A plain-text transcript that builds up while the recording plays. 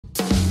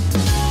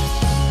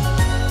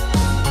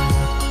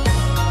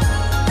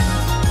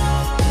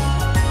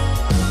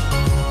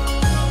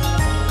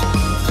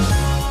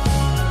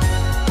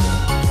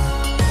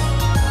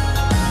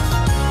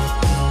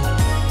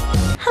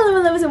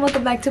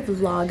back to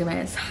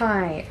Vlogmas.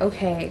 Hi.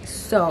 Okay,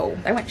 so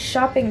I went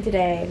shopping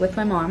today with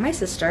my mom and my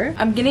sister.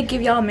 I'm gonna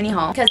give y'all a mini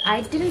haul because I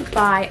didn't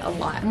buy a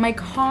lot. My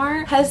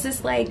car has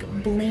this like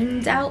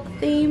blinged out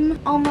theme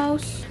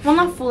almost. Well,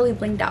 not fully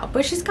blinged out,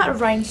 but she's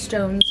got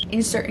rhinestones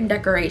in certain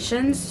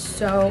decorations.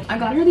 So I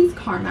got her these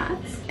car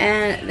mats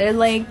and they're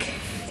like,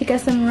 it got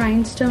some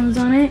rhinestones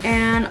on it,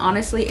 and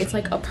honestly it's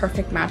like a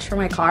perfect match for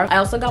my car. I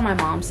also got my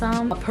mom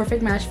some, a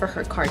perfect match for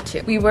her car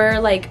too. We were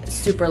like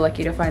super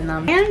lucky to find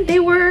them and they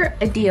were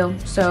a deal,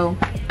 so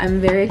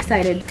I'm very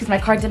excited because my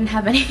car didn't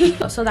have any.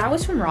 So that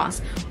was from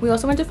Ross. We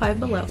also went to Five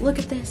Below. Look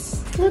at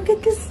this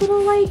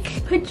little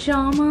like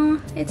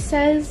pajama. It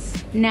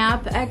says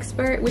nap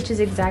expert, which is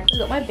exactly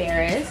what my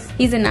bear is.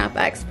 He's a nap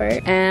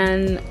expert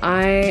and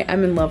I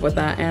am in love with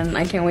that and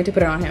I can't wait to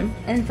put it on him.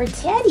 And for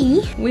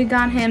Teddy, we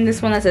got him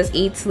this one that says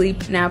eat,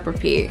 sleep, nap,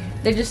 repeat.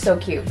 They're just so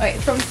cute. Okay,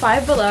 from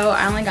Five Below,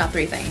 I only got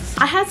 3 things.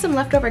 I had some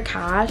leftover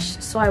cash,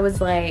 so I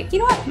was like, you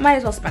know what, might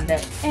as well spend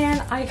it.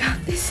 And I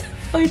got this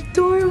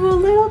adorable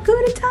little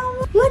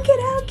Gudetama. Look at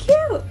how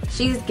cute.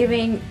 She's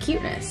giving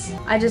cuteness.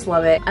 I just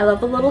love it. I love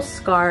the little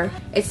scarf.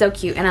 It's so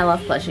cute, and I love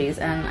plushies.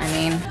 And I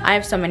mean, I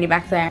have so many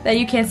back there that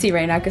you can't see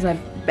right now because my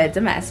bed's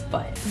a mess,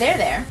 but they're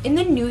there. In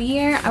the new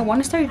year, I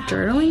want to start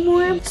journaling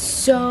more.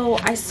 So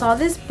I saw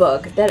this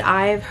book that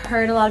I've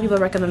heard a lot of people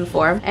recommend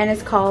before, and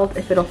it's called,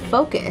 if it'll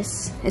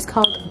focus, it's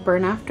called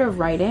Burn After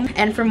Writing.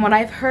 And from what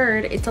I've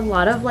heard, it's a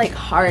lot of like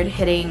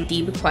hard-hitting,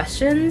 deep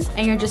questions,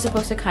 and you're just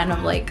supposed to kind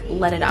of like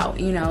let it out,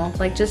 you know,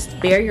 like just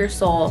bare your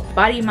soul,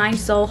 body, mind,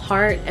 soul,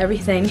 heart,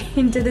 everything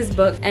into this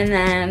book, and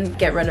then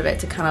get rid of it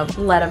to kind of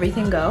let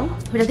everything go,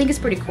 which I think is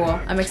pretty cool.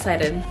 I'm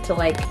excited to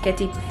like get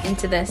deep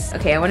into this.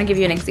 Okay, I want to give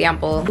you an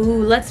example.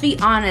 Ooh, let's be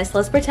honest.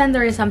 Let's pretend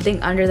there is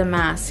something under the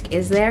mask.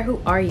 Is there?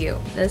 Who are you?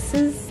 This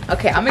is...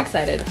 Okay, I'm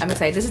excited. I'm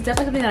excited. This is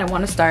definitely something that I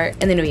want to start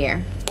in the new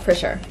year. For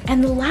sure.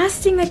 And the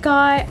last thing I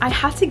got, I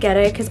have to get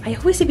it because I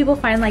always see people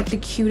find like the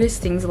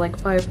cutest things like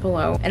Five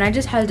Below, and I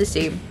just had to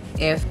see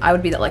if I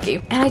would be that lucky.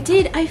 And I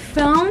did. I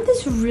found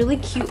this really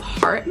cute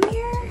heart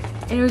mirror,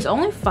 and it was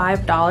only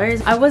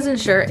 $5. I wasn't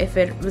sure if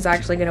it was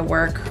actually gonna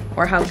work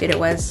or how good it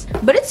was,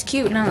 but it's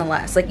cute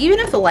nonetheless. Like, even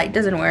if the light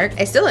doesn't work,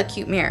 it's still a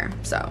cute mirror.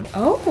 So,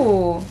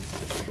 oh,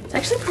 it's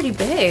actually pretty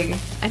big.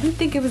 I didn't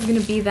think it was gonna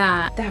be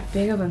that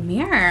big of a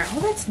mirror. Oh,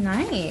 that's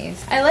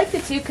nice. I liked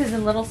it too because the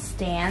little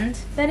stand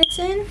that it's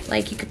in,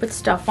 like you could put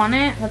stuff on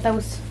it. I thought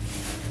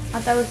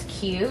that was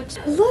cute.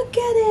 Look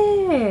at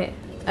it.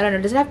 I don't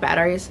know, does it have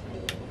batteries?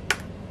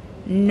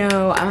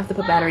 No, I don't have to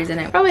put batteries in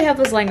it. Probably have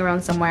those lying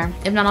around somewhere.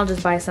 If not, I'll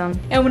just buy some.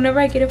 And whenever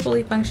I get it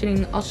fully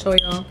functioning, I'll show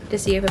y'all to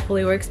see if it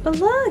fully works. But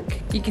look,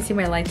 you can see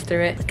my lights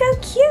through it. Look how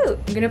cute.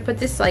 I'm gonna put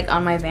this like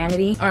on my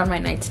vanity or on my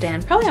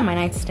nightstand. Probably on my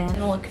nightstand.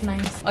 It'll look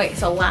nice. Okay,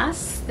 so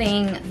last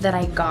thing that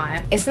I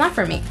got, it's not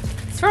for me.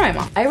 For my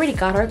mom. I already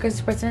got her a Christmas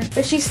present,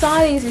 but she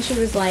saw these and she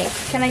was like,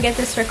 can I get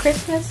this for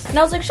Christmas? And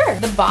I was like, sure.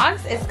 The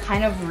box is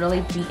kind of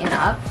really beaten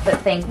up, but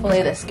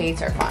thankfully the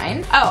skates are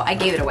fine. Oh, I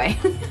gave it away.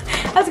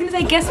 I was gonna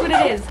say, guess what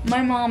it is?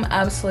 My mom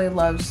absolutely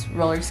loves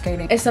roller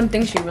skating. It's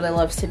something she really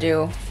loves to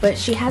do, but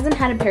she hasn't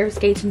had a pair of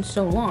skates in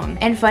so long.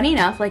 And funny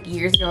enough, like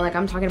years ago, like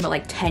I'm talking about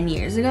like 10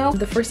 years ago,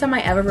 the first time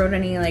I ever rode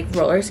any like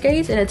roller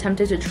skates and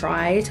attempted to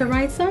try to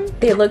ride some,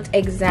 they looked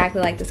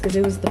exactly like this because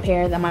it was the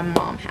pair that my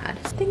mom had.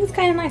 I think it's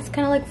kind of nice,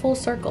 kind of like full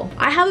circle.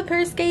 I have a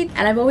pair of skates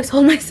and I've always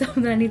told myself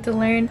that I need to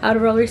learn how to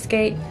roller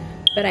skate,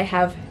 but I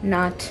have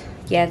not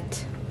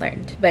yet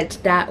learned. But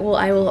that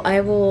I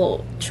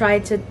will try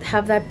to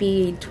have that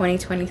be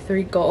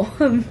 2023 goal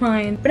of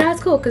mine. But that's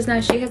cool because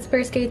now she has a pair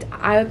of skates,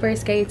 I have a pair of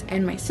skates,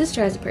 and my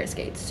sister has a pair of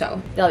skates, so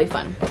that'll be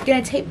fun. I'm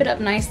gonna tape it up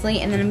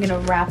nicely and then I'm gonna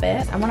wrap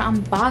it. I want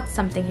to unbox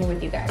something here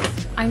with you guys.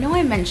 I know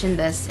I mentioned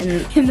this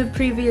in the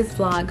previous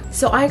vlog.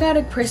 So I got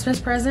a Christmas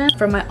present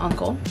from my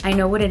uncle. I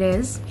know what it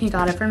is. He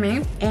got it for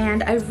me,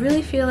 and I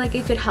really feel like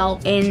it could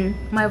help in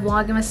my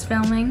Vlogmas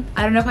filming.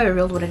 I don't know if I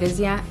revealed what it is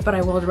yet, but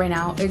I will right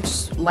now.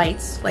 It's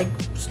lights, like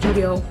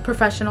studio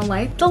professional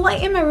light. The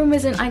light in my room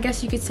isn't, I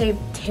guess you could say,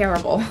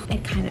 terrible.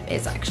 It kind of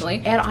is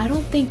actually, and I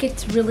don't think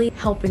it's really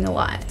helping a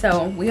lot.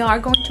 So we are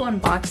going to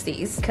unbox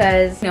these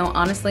because, you know,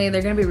 honestly,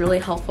 they're gonna be really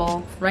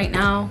helpful right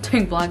now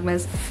during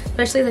Vlogmas,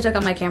 especially as I took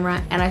out my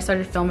camera and I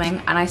started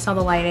filming and I saw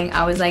the lighting.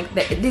 I was like,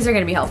 these are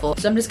gonna be helpful.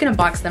 So I'm just gonna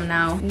box them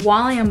now.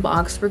 While I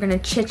unbox, we're gonna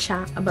chit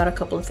chat about a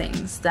couple of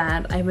things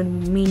that I've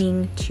been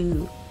meaning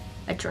to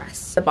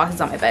address. The box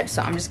is on my bed,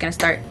 so I'm just gonna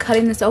start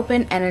cutting this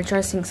open and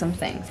addressing some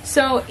things.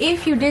 So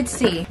if you did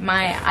see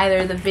my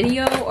either the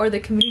video or the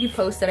community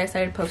post that I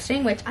started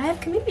posting, which I have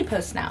community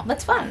posts now,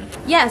 that's fun.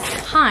 Yes,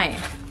 hi,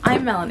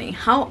 I'm Melanie.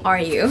 How are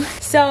you?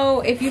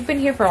 So if you've been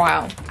here for a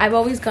while, I've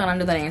always gone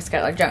under the name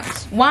Skylar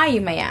Jones. Why,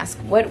 you may ask?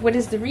 What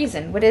is the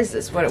reason? What is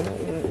this? What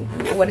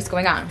is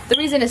going on? The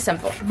reason is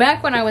simple.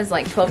 Back when I was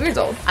like 12 years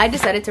old, I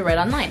decided to write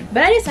online.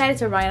 But I decided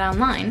to write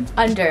online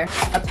under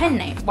a pen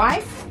name.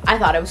 Why? I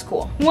thought it was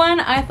cool. One,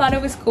 I thought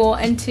it was cool,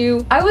 and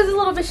two, I was a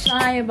little bit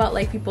shy about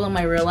like people in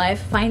my real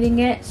life finding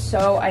it,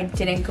 so I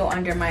didn't go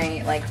under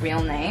my like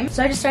real name.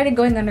 So I just started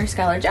going under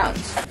Skylar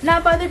Jones.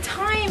 Now by the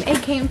time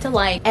it came to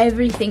like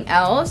everything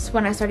else,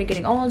 when I started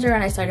getting older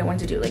and I started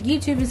wanting to do like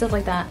YouTube and stuff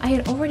like that, I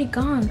had already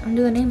gone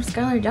under the name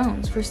Skylar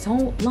Jones for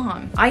so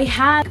long. I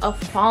had a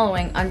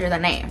following under the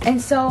name,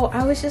 and so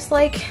I was just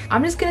like,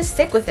 I'm just gonna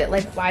stick with it.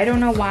 Like, I don't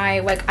know why,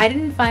 like I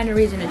didn't find a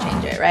reason to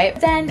change it, right?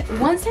 But then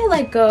once I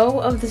let go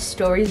of the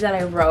stories that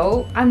I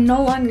wrote, I'm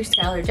no longer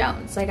Skylar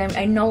Jones. Like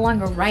I no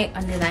longer write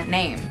under that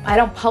name. I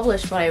don't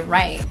publish what I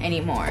write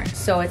anymore.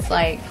 So it's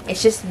like,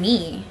 it's just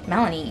me,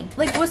 Melanie.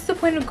 Like, what's the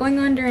point of going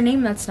under a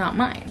name that's not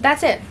mine?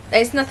 That's it.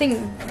 It's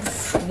nothing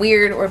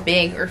weird or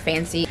big or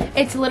fancy.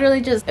 It's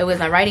literally just, it was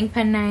my writing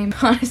pen name.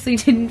 Honestly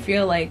didn't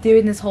feel like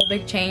doing this whole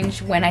big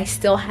change when I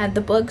still had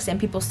the books and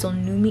people still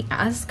knew me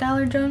as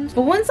Skylar Jones.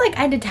 But once like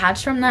I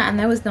detached from that and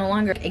that was no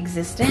longer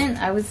existent,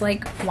 I was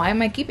like, why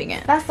am I keeping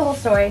it? That's the whole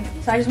story.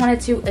 So I just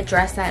wanted to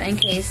address that in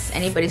case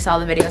anybody saw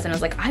the videos and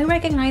was like, I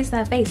recognize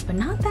that face but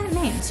not that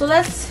name. So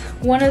that's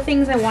one of the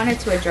things I wanted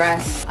to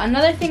address.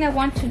 Another thing I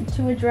wanted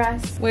to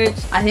address, which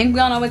I think we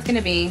all know what's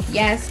gonna be.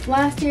 Yes,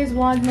 last year's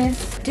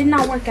Vlogmas did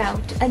not work out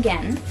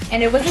again,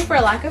 and it wasn't for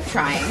a lack of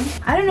trying.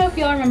 I don't know if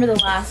y'all remember the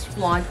last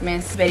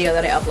Vlogmas video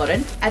that I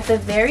uploaded. At the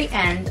very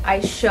end,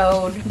 I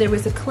showed, there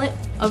was a clip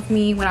of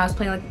me when I was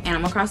playing like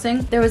Animal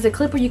Crossing. There was a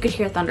clip where you could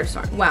hear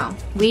thunderstorm. Well,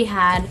 we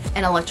had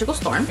an electrical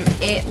storm.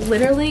 It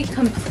literally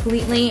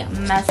completely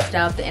messed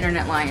up the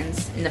internet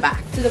lines in the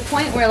back, to the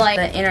point where like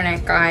the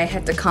internet guy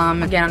had to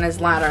come get on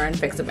his ladder and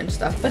fix a bunch of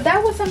stuff. But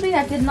that was something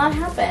that did not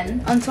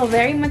happen until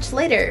very much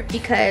later,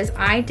 because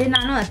I did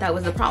not know that that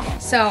was the problem.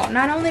 So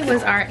not only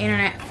was our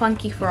internet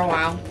funky for a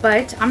while,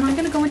 but I'm not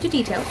gonna go into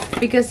details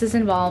because this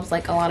involves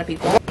like a lot of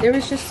people. There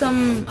was just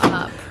some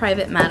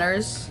private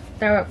matters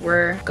that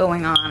were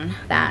going on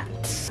that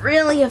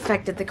really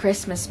affected the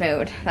Christmas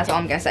mood. That's all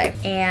I'm gonna say.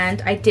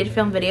 And I did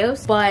film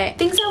videos, but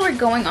things that were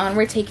going on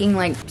were taking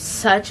like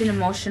such an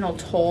emotional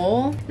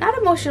toll. Not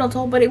emotional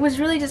toll, but it was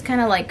really just kind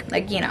of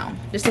like you know,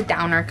 just a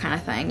downer kind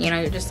of thing. You know,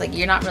 you're just like,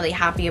 you're not really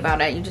happy about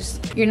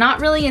it. You're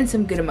not really in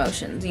some good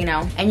emotions, you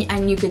know?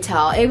 And you could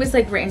tell. It was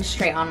like written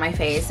straight on my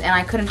face, and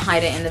I couldn't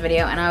hide it in the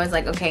video. And I was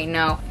like, okay,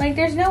 no. Like,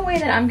 there's no way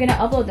that I'm gonna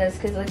upload this,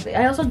 because like,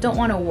 I also don't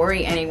want to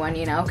worry anyone,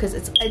 you know? Because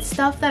it's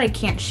stuff that I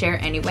can't share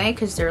anyway,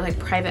 because they're like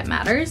private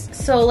matters.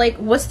 So like,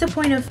 what's the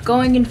point of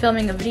going and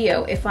filming a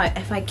video if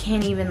I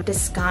can't even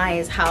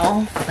disguise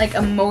how like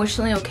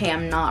emotionally okay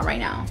I'm not right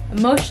now?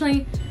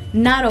 Emotionally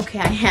not okay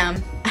I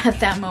am at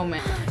that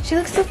moment. She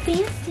looks so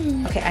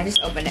fancy. Okay, I just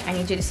opened it. I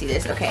need you to see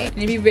this, okay? You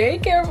need to be very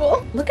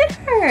careful. Look at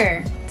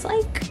her. It's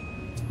like,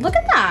 look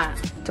at that.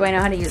 Do I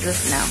know how to use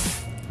this? No.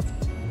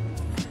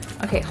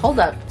 Okay, hold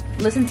up.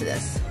 Listen to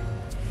this.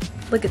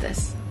 Look at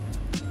this.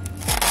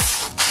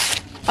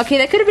 Okay,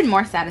 that could have been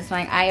more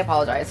satisfying. I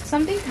apologize.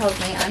 Something tells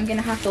me I'm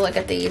gonna have to look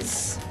at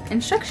these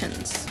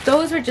instructions.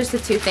 Those were just the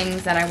two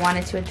things that I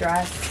wanted to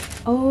address.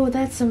 Oh,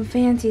 that's some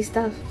fancy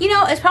stuff. You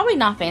know, it's probably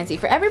not fancy.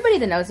 For everybody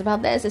that knows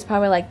about this, it's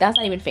probably like, that's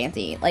not even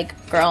fancy.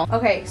 Like, girl.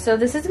 Okay, so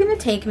this is gonna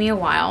take me a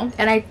while,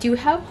 and I do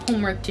have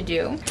homework to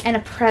do and a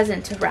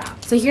present to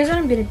wrap. So here's what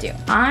I'm gonna do.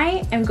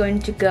 I am going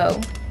to go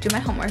do my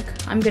homework.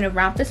 I'm gonna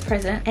wrap this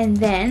present, and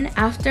then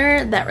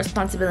after that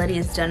responsibility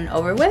is done and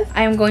over with,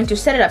 I am going to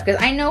set it up, because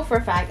I know for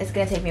a fact it's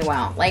gonna take me a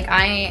while. Like,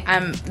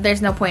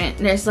 there's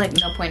like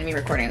no point in me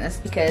recording this,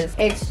 because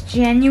it's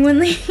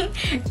genuinely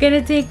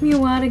gonna take me a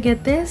while to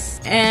get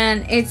this,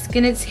 and it's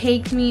gonna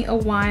take me a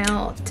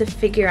while to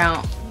figure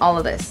out all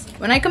of this.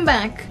 When I come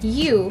back,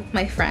 you,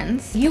 my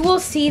friends, you will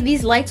see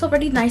these lights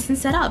already nice and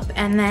set up,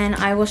 and then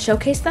I will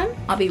showcase them.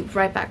 I'll be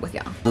right back with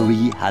y'all.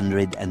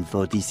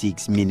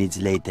 346 minutes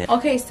later.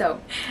 Okay, so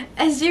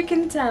as you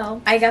can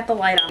tell, I got the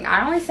light on.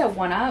 I only set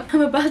one up.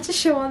 I'm about to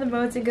show all the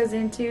modes it goes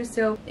into,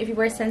 so if you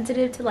were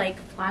sensitive to like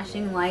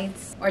flashing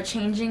lights or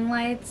changing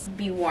lights,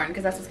 be warned,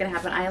 because that's what's gonna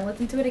happen. I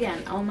looked into it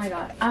again. Oh my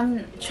god.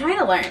 I'm trying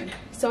to learn.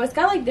 So it's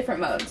got like different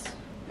modes,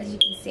 as you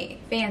can see.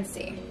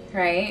 Fancy,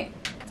 right?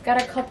 Got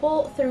a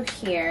couple through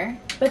here,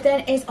 but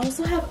then it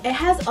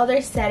has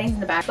other settings in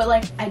the back, but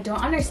like I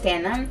don't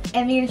understand them,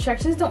 and the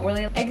instructions don't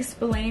really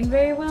explain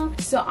very well,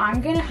 so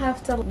I'm gonna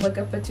have to look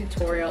up a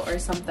tutorial or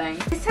something.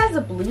 This has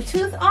a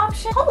Bluetooth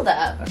option. Hold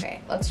up.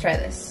 Okay, let's try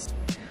this.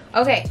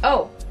 Okay.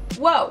 Oh,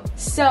 whoa.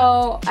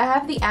 So I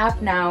have the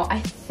app now. I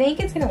think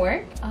it's gonna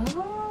work.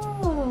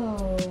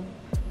 Oh,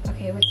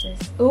 okay. What's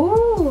this?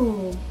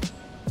 Ooh,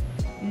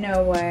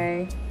 no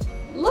way.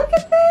 Look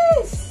at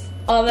this.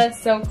 Oh, that's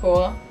so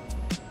cool.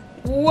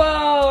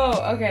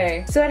 Whoa,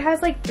 okay. So it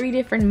has like 3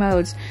 different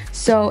modes.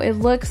 So it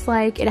looks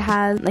like it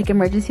has like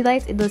emergency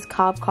lights. It does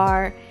cop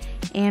car,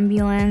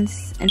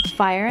 ambulance, and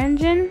fire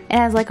engine. It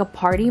has like a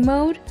party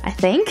mode, I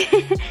think.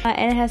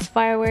 And it has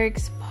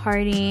fireworks,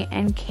 party,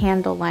 and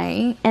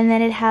candlelight. And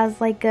then it has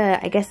like a,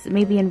 I guess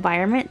maybe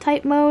environment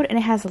type mode. And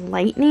it has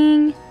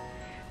lightning,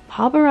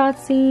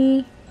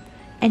 paparazzi,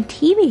 and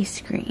TV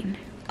screen.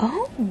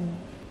 Oh,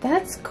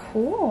 That's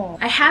cool.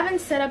 I haven't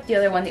set up the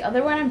other one. The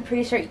other one, I'm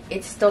pretty sure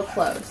it's still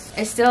closed.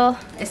 It's still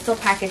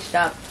packaged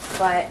up,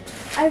 but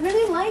I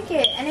really like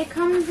it. And it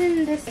comes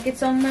in this, like,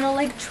 its own little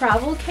like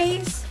travel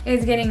case.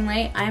 It's getting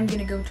late. I'm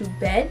gonna go to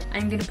bed.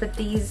 I'm gonna put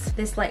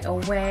this light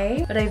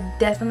away, but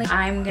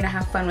I'm gonna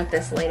have fun with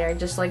this later.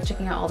 Just like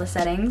checking out all the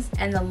settings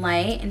and the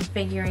light and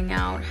figuring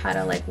out how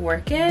to like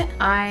work it.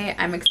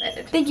 I'm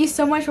excited. Thank you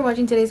so much for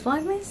watching today's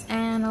Vlogmas,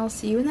 and I'll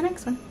see you in the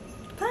next one.